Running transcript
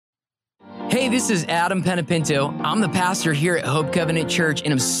Hey, this is Adam Panepinto. I'm the pastor here at Hope Covenant Church,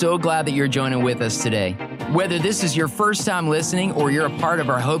 and I'm so glad that you're joining with us today. Whether this is your first time listening or you're a part of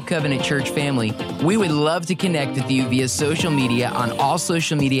our Hope Covenant Church family, we would love to connect with you via social media on all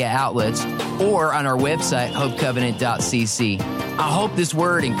social media outlets or on our website, hopecovenant.cc. I hope this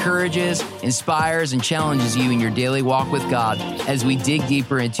word encourages, inspires, and challenges you in your daily walk with God as we dig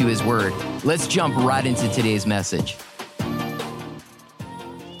deeper into His Word. Let's jump right into today's message.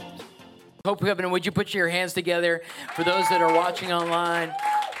 Hope Covenant, would you put your hands together for those that are watching online,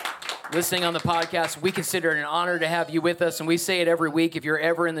 listening on the podcast? We consider it an honor to have you with us, and we say it every week. If you're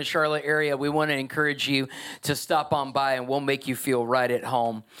ever in the Charlotte area, we want to encourage you to stop on by, and we'll make you feel right at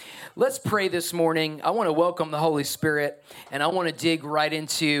home. Let's pray this morning. I want to welcome the Holy Spirit, and I want to dig right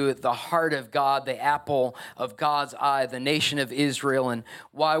into the heart of God, the apple of God's eye, the nation of Israel, and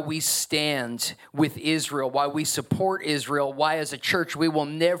why we stand with Israel, why we support Israel, why as a church we will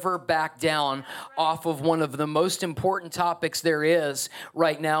never back down off of one of the most important topics there is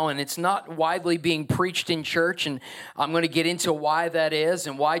right now, and it's not widely being preached in church, and I'm going to get into why that is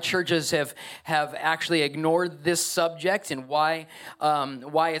and why churches have actually ignored this subject and why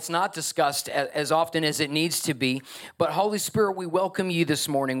it's not discussed as often as it needs to be. But Holy Spirit, we welcome you this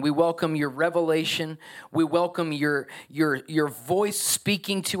morning. We welcome your revelation. We welcome your voice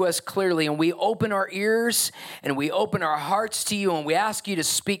speaking to us clearly, and we open our ears and we open our hearts to you, and we ask you to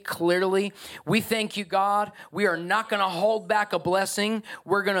speak clearly. We thank you, God. We are not going to hold back a blessing.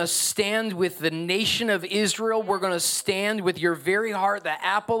 We're going to stand with the nation of Israel. We're going to stand with your very heart, the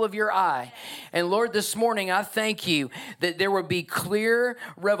apple of your eye. And Lord, this morning, I thank you that there will be clear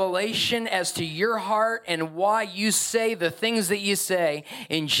revelation as to your heart and why you say the things that you say.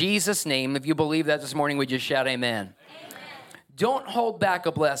 In Jesus' name, if you believe that this morning, we just shout amen. Don't hold back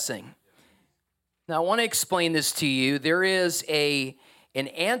a blessing. Now, I want to explain this to you. There is an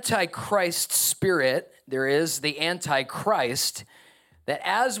antichrist spirit. There is the antichrist that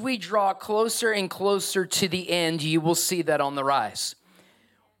as we draw closer and closer to the end, you will see that on the rise.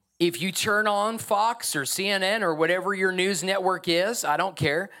 If you turn on Fox or CNN or whatever your news network is, I don't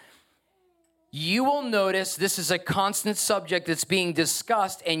care, you will notice this is a constant subject that's being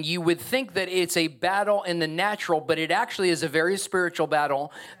discussed, and you would think that it's a battle in the natural, but it actually is a very spiritual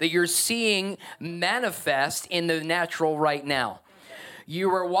battle that you're seeing manifest in the natural right now. You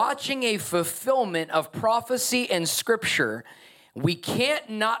are watching a fulfillment of prophecy and scripture. We can't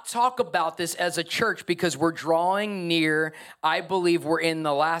not talk about this as a church because we're drawing near. I believe we're in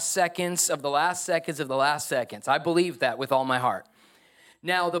the last seconds of the last seconds of the last seconds. I believe that with all my heart.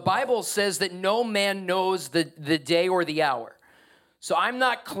 Now, the Bible says that no man knows the day or the hour. So I'm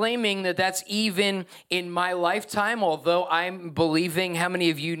not claiming that that's even in my lifetime, although I'm believing, how many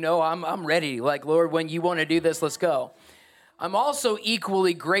of you know I'm ready? Like, Lord, when you want to do this, let's go. I'm also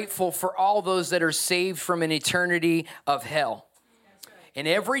equally grateful for all those that are saved from an eternity of hell. And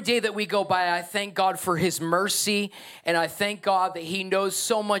every day that we go by, I thank God for His mercy, and I thank God that He knows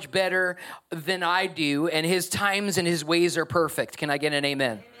so much better than I do, and His times and His ways are perfect. Can I get an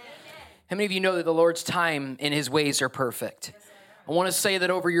amen? Amen. How many of you know that the Lord's time and His ways are perfect? I want to say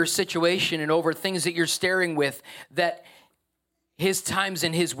that over your situation and over things that you're staring with, that His times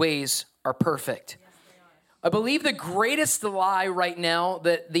and His ways are perfect. I believe the greatest lie right now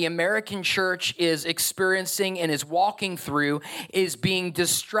that the American church is experiencing and is walking through is being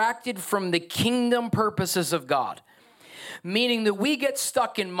distracted from the kingdom purposes of God. Meaning that we get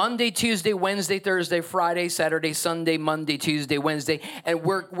stuck in Monday, Tuesday, Wednesday, Thursday, Friday, Saturday, Sunday, Monday, Tuesday, Wednesday, and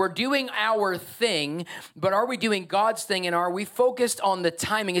we're doing our thing, but are we doing God's thing, and are we focused on the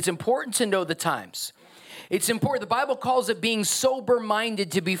timing? It's important to know the times. It's important. The Bible calls it being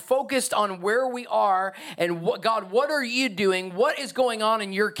sober-minded, to be focused on where we are and God, what are you doing? What is going on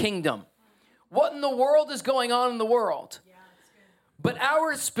in your kingdom? What in the world is going on in the world? But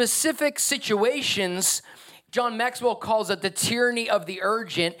our specific situations, John Maxwell calls it the tyranny of the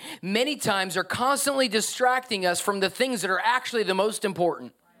urgent, many times are constantly distracting us from the things that are actually the most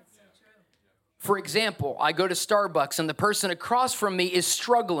important. For example, I go to Starbucks and the person across from me is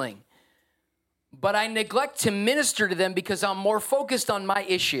struggling, but I neglect to minister to them because I'm more focused on my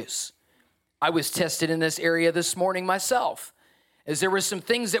issues. I was tested in this area this morning myself, as there were some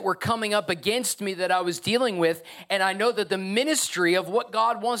things that were coming up against me that I was dealing with, and I know that the ministry of what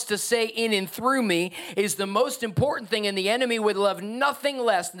God wants to say in and through me is the most important thing, and the enemy would love nothing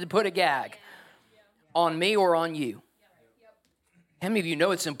less than to put a gag on me or on you. How many of you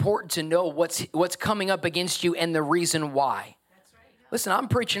know it's important to know what's coming up against you and the reason why? Listen, I'm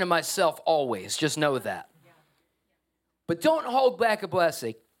preaching to myself always. Just know that. But don't hold back a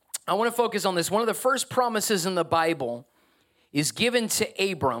blessing. I want to focus on this. One of the first promises in the Bible is given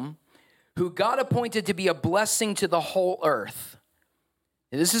to Abram, who God appointed to be a blessing to the whole earth.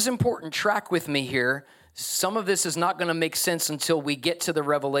 And this is important. Track with me here. Some of this is not going to make sense until we get to the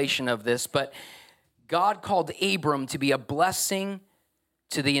revelation of this, but God called Abram to be a blessing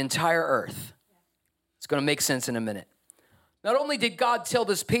to the entire earth. It's going to make sense in a minute. Not only did God tell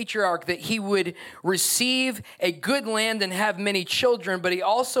this patriarch that he would receive a good land and have many children, but he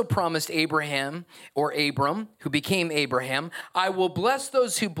also promised Abraham, or Abram, who became Abraham, I will bless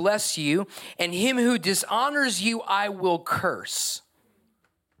those who bless you, and him who dishonors you I will curse.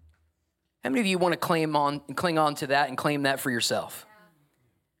 How many of you want to cling on to that and claim that for yourself?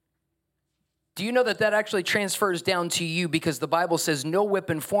 Do you know that that actually transfers down to you, because the Bible says no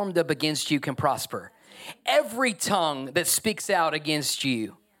weapon formed up against you can prosper. Every tongue that speaks out against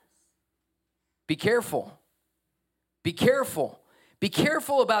you. Be careful. Be careful. Be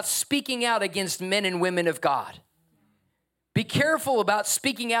careful about speaking out against men and women of God. Be careful about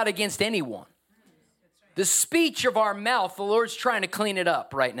speaking out against anyone. The speech of our mouth, the Lord's trying to clean it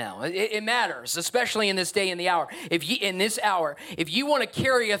up right now. It matters, especially in this day and the hour. If you want to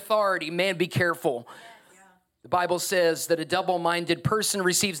carry authority, man, be careful. The Bible says that a double-minded person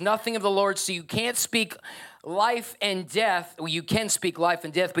receives nothing of the Lord, so you can't speak life and death. Well, you can speak life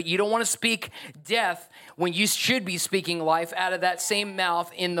and death, but you don't want to speak death when you should be speaking life out of that same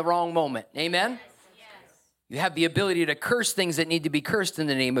mouth in the wrong moment. Amen? Yes. You have the ability to curse things that need to be cursed in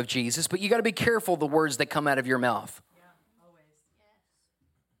the name of Jesus, but you got to be careful the words that come out of your mouth. Yeah, always.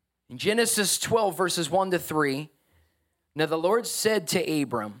 Yes. In Genesis 12, verses 1 to 3, now the Lord said to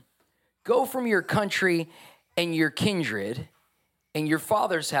Abram, go from your country and your kindred and your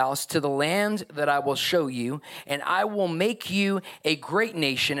father's house to the land that I will show you, and I will make you a great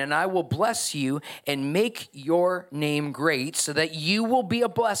nation, and I will bless you and make your name great so that you will be a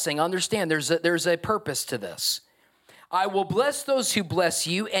blessing. Understand, there's a purpose to this. I will bless those who bless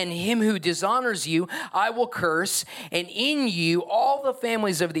you, and him who dishonors you I will curse, and in you all the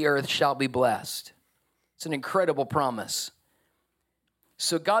families of the earth shall be blessed. It's an incredible promise.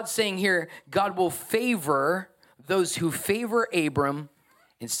 So God's saying here, God will favor those who favor Abram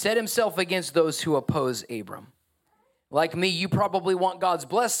and set himself against those who oppose Abram. Like me, you probably want God's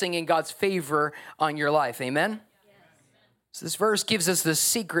blessing and God's favor on your life. Amen? Yes. So this verse gives us the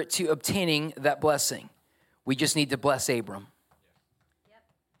secret to obtaining that blessing. We just need to bless Abram. Yep.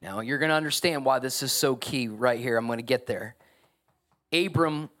 Now, you're going to understand why this is so key right here. I'm going to get there.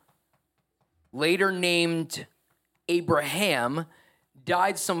 Abram, later named Abraham,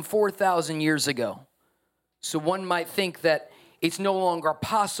 died some 4,000 years ago. So one might think that it's no longer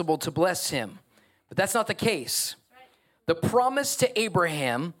possible to bless him. But that's not the case. The promise to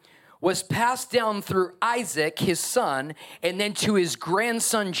Abraham was passed down through Isaac, his son, and then to his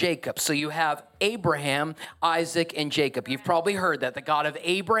grandson Jacob. So you have Abraham, Isaac, and Jacob. You've probably heard that, the God of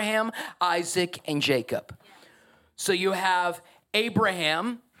Abraham, Isaac, and Jacob. So you have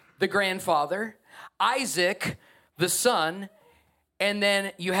Abraham, the grandfather, Isaac, the son, and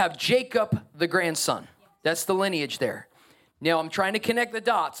then you have Jacob, the grandson. That's the lineage there. Now, I'm trying to connect the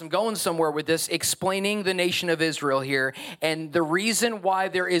dots. I'm going somewhere with this, explaining the nation of Israel here, and the reason why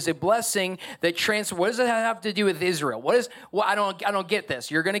there is a blessing that transfers. What does it have to do with Israel? I don't get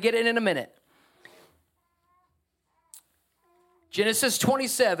this. You're going to get it in a minute. Genesis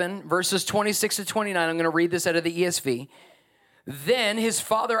 27, verses 26 to 29. I'm going to read this out of the ESV. Then his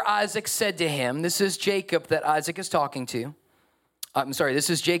father Isaac said to him, this is Jacob that Isaac is talking to. This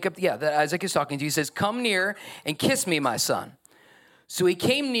is Jacob, that Isaac is talking to. He says, come near and kiss me, my son. So he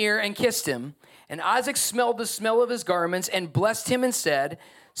came near and kissed him, and Isaac smelled the smell of his garments and blessed him and said,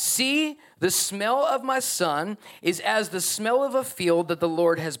 see, the smell of my son is as the smell of a field that the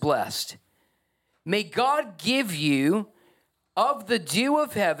Lord has blessed. May God give you of the dew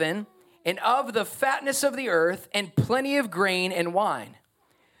of heaven and of the fatness of the earth and plenty of grain and wine.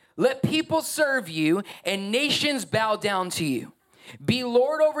 Let people serve you and nations bow down to you. Be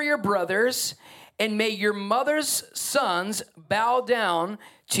Lord over your brothers, and may your mother's sons bow down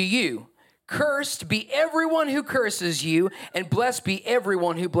to you. Cursed be everyone who curses you, and blessed be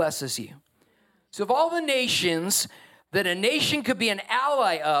everyone who blesses you. So of all the nations that a nation could be an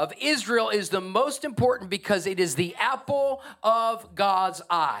ally of, Israel is the most important because it is the apple of God's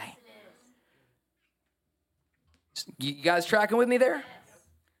eye. You guys tracking with me there?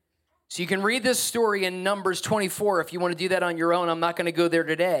 So you can read this story in Numbers 24 if you want to do that on your own. I'm not going to go there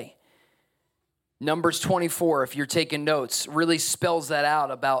today. Numbers 24, if you're taking notes, really spells that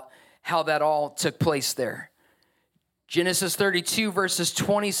out about how that all took place there. Genesis 32, verses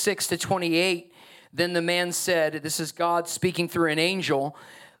 26 to 28. Then the man said, this is God speaking through an angel,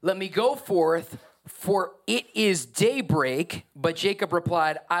 let me go forth, for it is daybreak. But Jacob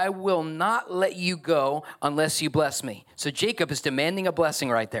replied, I will not let you go unless you bless me. So Jacob is demanding a blessing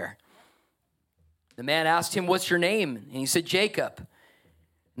right there. The man asked him, what's your name? And he said, Jacob.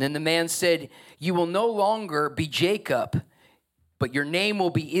 And then the man said, you will no longer be Jacob, but your name will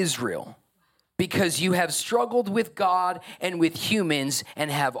be Israel, because you have struggled with God and with humans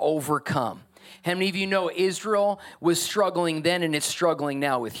and have overcome. How many of you know Israel was struggling then and it's struggling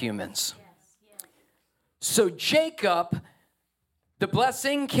now with humans? So Jacob, the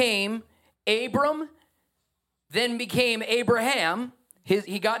blessing came, Abram, then became Abraham.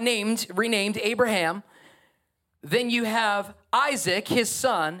 He got renamed Abraham. Then you have Isaac, his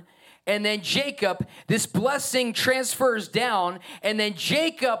son, and then Jacob. This blessing transfers down, and then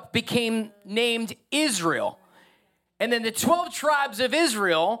Jacob became named Israel. And then the 12 tribes of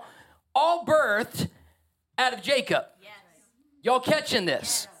Israel all birthed out of Jacob. Yes. Y'all catching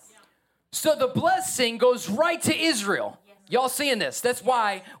this? Yes. So the blessing goes right to Israel. Yes. Y'all seeing this? That's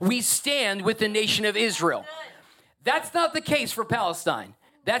why we stand with the nation of Israel. That's not the case for Palestine.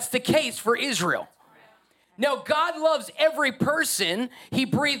 That's the case for Israel. Now, God loves every person. He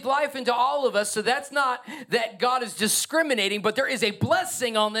breathed life into all of us, so that's not that God is discriminating, but there is a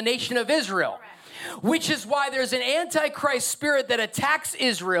blessing on the nation of Israel. Which is why there's an antichrist spirit that attacks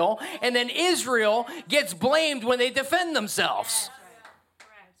Israel, and then Israel gets blamed when they defend themselves.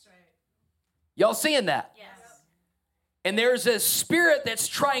 Y'all seeing that? Yes. And there's a spirit that's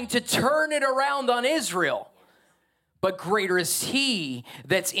trying to turn it around on Israel. But greater is he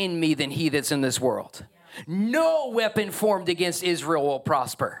that's in me than he that's in this world. No weapon formed against Israel will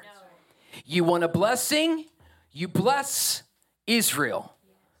prosper. You want a blessing? You bless Israel,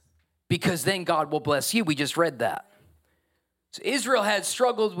 because then God will bless you. We just read that. So Israel had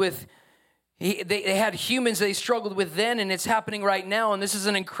struggled with, they had humans they struggled with then, and it's happening right now, and this is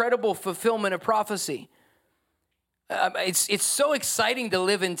an incredible fulfillment of prophecy. It's so exciting to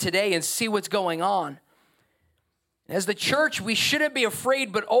live in today and see what's going on. As the church, we shouldn't be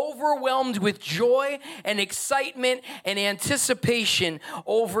afraid, but overwhelmed with joy and excitement and anticipation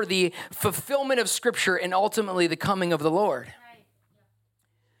over the fulfillment of Scripture and ultimately the coming of the Lord.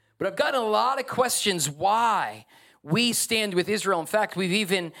 But I've gotten a lot of questions why we stand with Israel. In fact, we've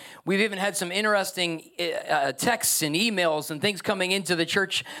even had some interesting texts and emails and things coming into the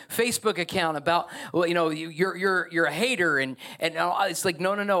church Facebook account about, well, you know, you're a hater, and it's like,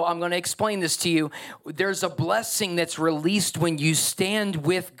 no, I'm going to explain this to you. There's a blessing that's released when you stand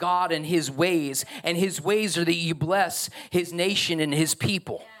with God and His ways, and His ways are that you bless His nation and His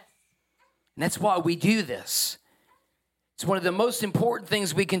people. And that's why we do this. It's one of the most important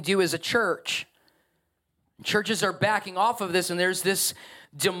things we can do as a church. Churches are backing off of this, and there's this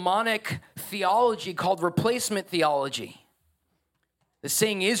demonic theology called replacement theology. The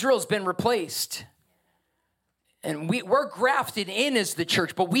saying Israel's been replaced. And we're grafted in as the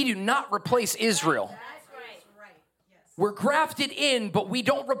church, but we do not replace Israel. That's right. Yes. We're grafted in, but we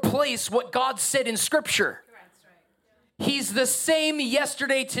don't replace what God said in Scripture. He's the same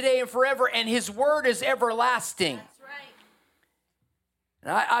yesterday, today, and forever, and His word is everlasting.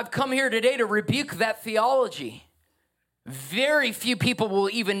 And I've come here today to rebuke that theology. Very few people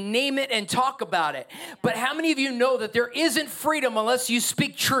will even name it and talk about it. But how many of you know that there isn't freedom unless you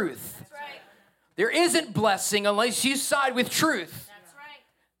speak truth? That's right. There isn't blessing unless you side with truth. That's right.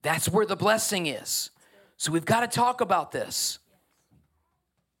 That's where the blessing is. So we've got to talk about this.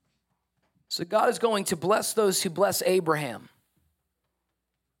 So God is going to bless those who bless Abraham,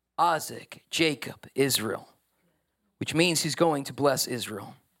 Isaac, Jacob, Israel, which means He's going to bless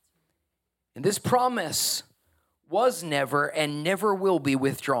Israel. And this promise was never and never will be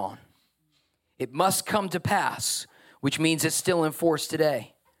withdrawn. It must come to pass, which means it's still in force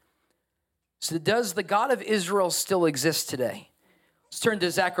today. So does the God of Israel still exist today? Let's turn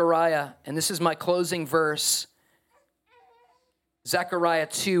to Zechariah, and this is my closing verse. Zechariah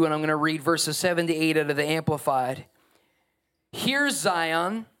 2, and I'm going to read verses 7 to 8 out of the Amplified. Hear,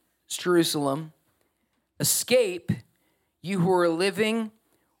 Zion, it's Jerusalem, escape, you who are living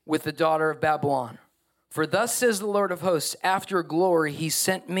with the daughter of Babylon. For thus says the Lord of hosts, after glory He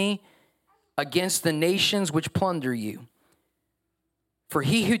sent me against the nations which plunder you. For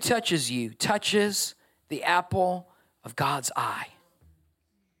he who touches you touches the apple of God's eye.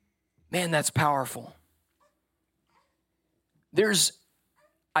 Man, that's powerful.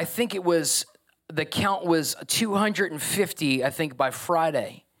 I think the count was 250, I think, by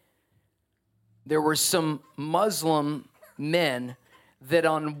Friday. There were some Muslim men that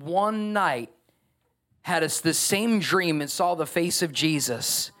on one night had the same dream and saw the face of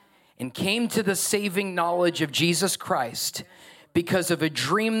Jesus and came to the saving knowledge of Jesus Christ because of a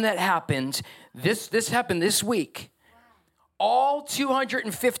dream that happened This happened this week. All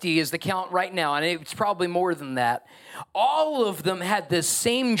 250 is the count right now, and it's probably more than that. All of them had the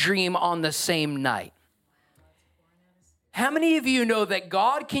same dream on the same night. How many of you know that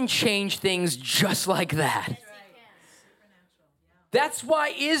God can change things just like that? That's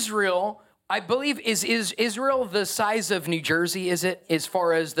why Israel, I believe, is Israel the size of New Jersey, is it? As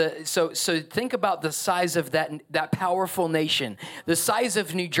far as so think about the size of that powerful nation, the size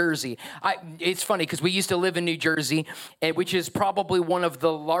of New Jersey. It's funny because we used to live in New Jersey, which is probably one of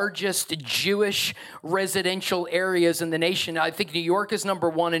the largest Jewish residential areas in the nation. I think New York is number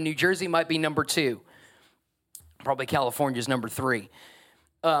 1 and New Jersey might be number 2. Probably California is number 3.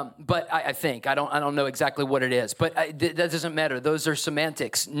 But I think, I don't know exactly what it is, but that doesn't matter. Those are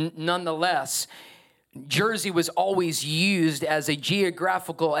semantics. Nonetheless, Jersey was always used as a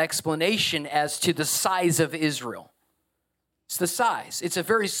geographical explanation as to the size of Israel. It's the size. It's a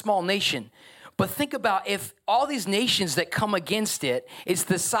very small nation. But think about if all these nations that come against it, it's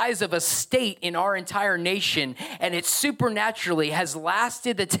the size of a state in our entire nation, and it supernaturally has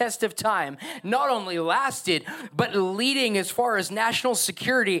lasted the test of time. Not only lasted, but leading as far as national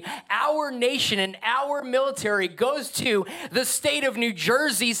security. Our nation and our military goes to the state of New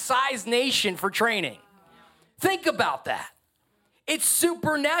Jersey-sized nation for training. Think about that. It's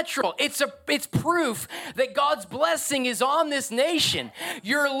supernatural. It's proof that God's blessing is on this nation.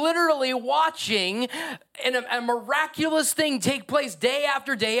 You're literally watching a miraculous thing take place day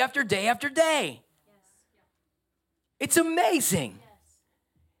after day after day after day. It's amazing.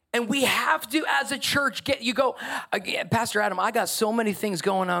 And we have to, as a church, Pastor Adam, I got so many things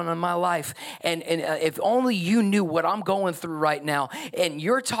going on in my life. And if only you knew what I'm going through right now. And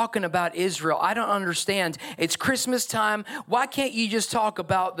you're talking about Israel. I don't understand. It's Christmas time. Why can't you just talk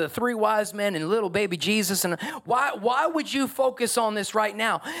about the 3 wise men and little baby Jesus? And why would you focus on this right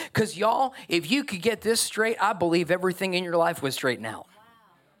now? Because y'all, if you could get this straight, I believe everything in your life was straightened out.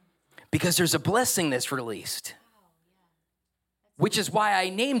 Because there's a blessing that's released. Which is why I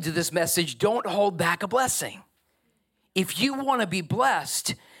named this message, Don't Hold Back a Blessing. If you want to be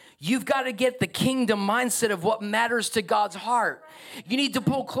blessed, you've got to get the kingdom mindset of what matters to God's heart. You need to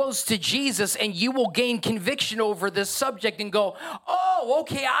pull close to Jesus and you will gain conviction over this subject and go, oh,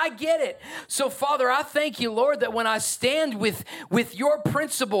 okay, I get it. So Father, I thank you, Lord, that when I stand with your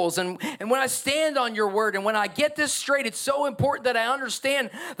principles and when I stand on your word and when I get this straight, it's so important that I understand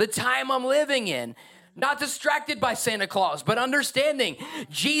the time I'm living in. Not distracted by Santa Claus, but understanding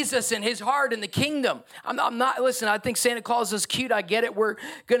Jesus and his heart and the kingdom. Listen, I think Santa Claus is cute. I get it. We're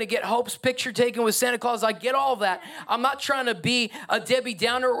going to get Hope's picture taken with Santa Claus. I get all that. I'm not trying to be a Debbie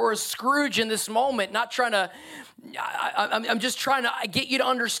Downer or a Scrooge in this moment. I'm just trying to get you to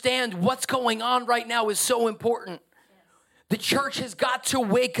understand what's going on right now is so important. The church has got to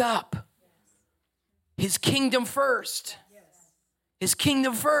wake up. His kingdom first. His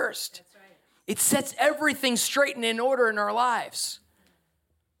kingdom first. It sets everything straight and in order in our lives.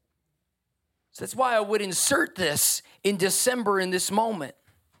 So that's why I would insert this in December in this moment.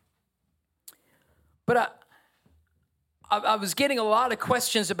 But I was getting a lot of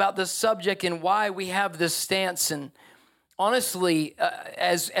questions about this subject and why we have this stance. And honestly,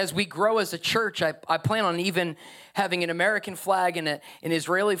 as we grow as a church, I plan on even having an American flag and an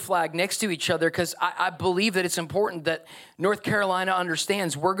Israeli flag next to each other because I believe that it's important that North Carolina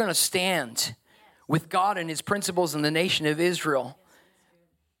understands we're going to stand with God and his principles in the nation of Israel.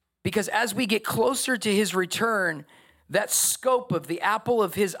 Because as we get closer to his return, that scope of the apple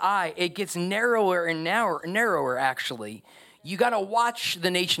of his eye, it gets narrower and narrower actually. You got to watch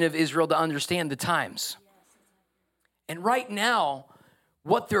the nation of Israel to understand the times. And right now,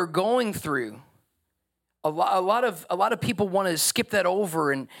 what they're going through, a lot of people want to skip that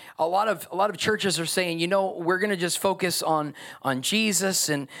over, and a lot of churches are saying, we're going to just focus on Jesus,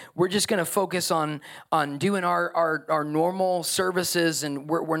 and we're just going to focus on doing our normal services, and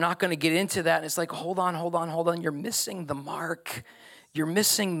we're not going to get into that. And it's like, hold on, you're missing the mark. You're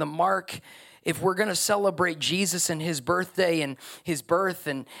missing the mark. If we're going to celebrate Jesus and his birthday and his birth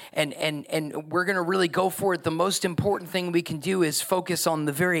and we're going to really go for it, the most important thing we can do is focus on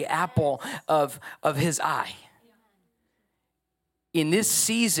the very apple of his eye. In this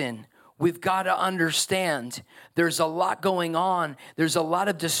season, we've got to understand there's a lot going on. There's a lot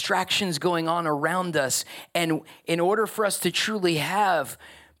of distractions going on around us. And in order for us to truly have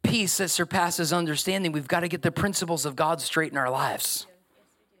peace that surpasses understanding, we've got to get the principles of God straight in our lives.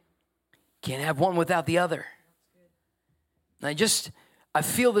 Can't have one without the other. And I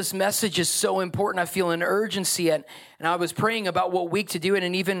feel this message is so important. I feel an urgency, and I was praying about what week to do it.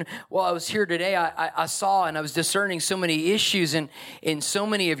 And even while I was here today, I saw and I was discerning so many issues in so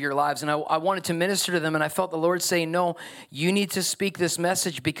many of your lives. And I wanted to minister to them. And I felt the Lord saying, no, you need to speak this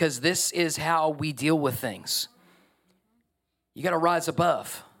message because this is how we deal with things. You got to rise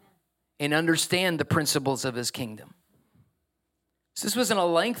above and understand the principles of his kingdom. So this wasn't a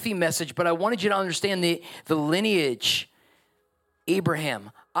lengthy message, but I wanted you to understand the lineage.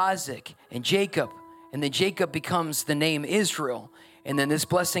 Abraham, Isaac, and Jacob. And then Jacob becomes the name Israel. And then this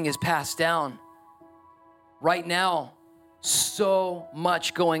blessing is passed down. Right now, so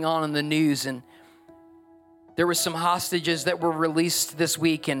much going on in the news. And there were some hostages that were released this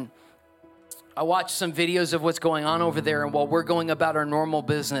week. And I watched some videos of what's going on over there. And while we're going about our normal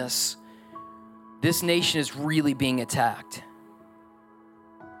business, this nation is really being attacked.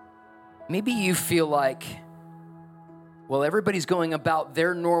 Maybe you feel like, well, everybody's going about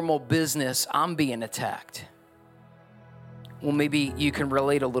their normal business. I'm being attacked. Well, maybe you can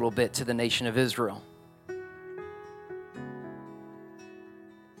relate a little bit to the nation of Israel.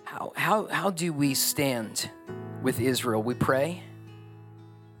 How do we stand with Israel? We pray.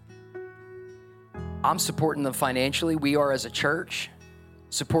 I'm supporting them financially. We are as a church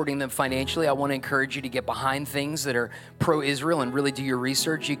supporting them financially. I want to encourage you to get behind things that are pro-Israel and really do your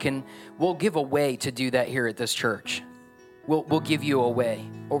research. We'll give a way to do that here at this church. We'll give you a way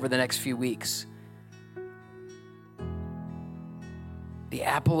over the next few weeks. The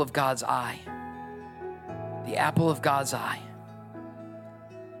apple of God's eye. The apple of God's eye.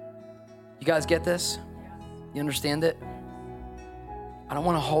 You guys get this? You understand it? I don't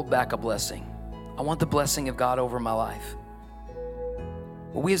want to hold back a blessing. I want the blessing of God over my life.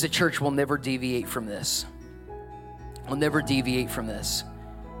 But we as a church will never deviate from this. We'll never deviate from this.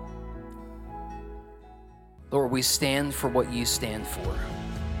 Lord, we stand for what you stand for.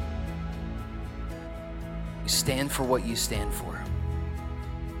 We stand for what you stand for.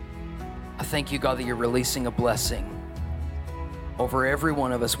 I thank you, God, that you're releasing a blessing over every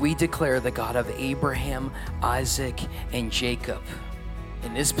one of us. We declare the God of Abraham, Isaac, and Jacob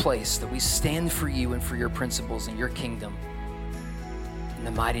in this place, that we stand for you and for your principles and your kingdom. In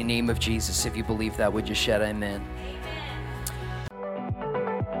the mighty name of Jesus, if you believe that, would you shout amen?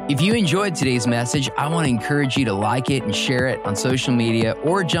 If you enjoyed today's message, I want to encourage you to like it and share it on social media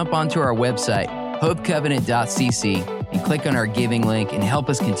or jump onto our website, hopecovenant.cc, and click on our giving link and help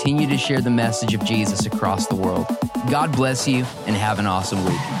us continue to share the message of Jesus across the world. God bless you and have an awesome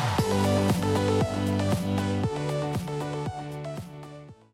week.